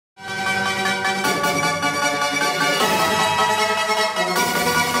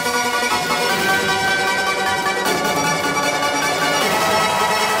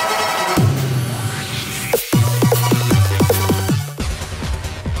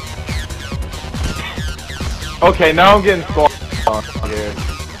Okay, now I'm getting spawned here.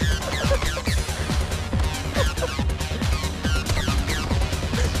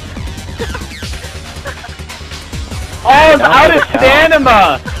 Oh, it's out of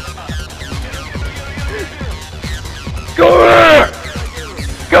stamina! Come here!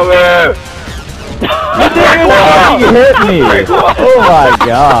 Come here! You hit me! Oh my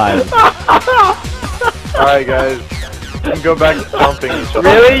god. Alright guys, we can go back to stomping each other.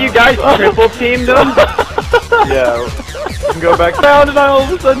 Really? You guys triple teamed them? Yeah, we can go back to Found and I all of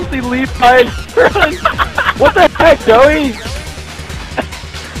a sudden see Levi run. What the heck, Joey?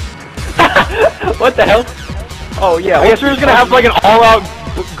 What the hell? Oh yeah, I guess we're just gonna have like an all-out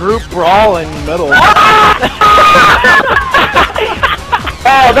group brawl in the middle.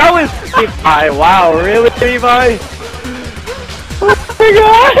 Oh, that was Levi. Wow, really, Levi? Oh my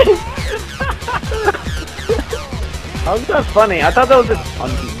god! How was that funny? I thought that was just on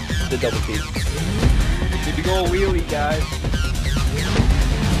the double team. Need to go a wheelie, guys.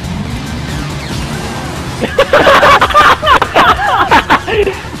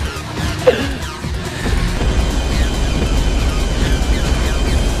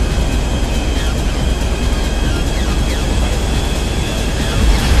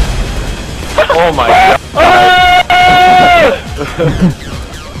 Oh my god.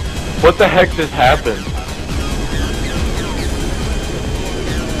 What the heck just happened?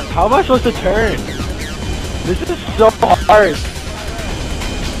 How am I supposed to turn? This is so hard.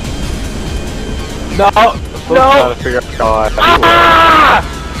 No, I'm trying to figure out how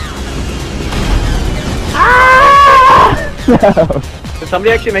I Did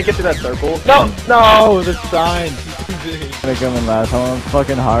somebody actually make it to that circle? No, no, the sign. I'm gonna come in last. I'm on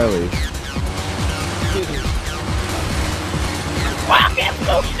fucking Harley.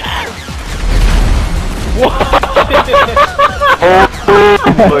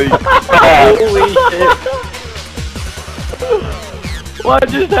 Holy shit. What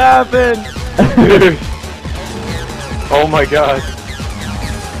just happened? Dude. Oh my god.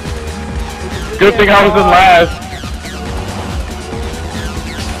 Good thing I was in last.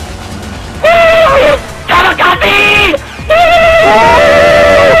 Kamikaze!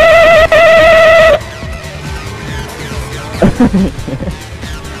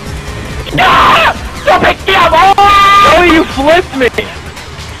 Don't pick me up! Oh, you flipped me!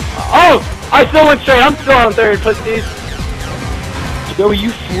 Oh! I still went straight. I'm still on third, pussies. Joey,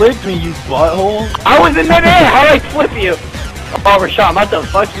 you flipped me, you butthole. I was in midair. How did I flip you? Oh, Rashad, I'm about to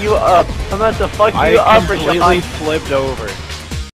fuck you up. I'm about to fuck you up, Rashad. I completely flipped over.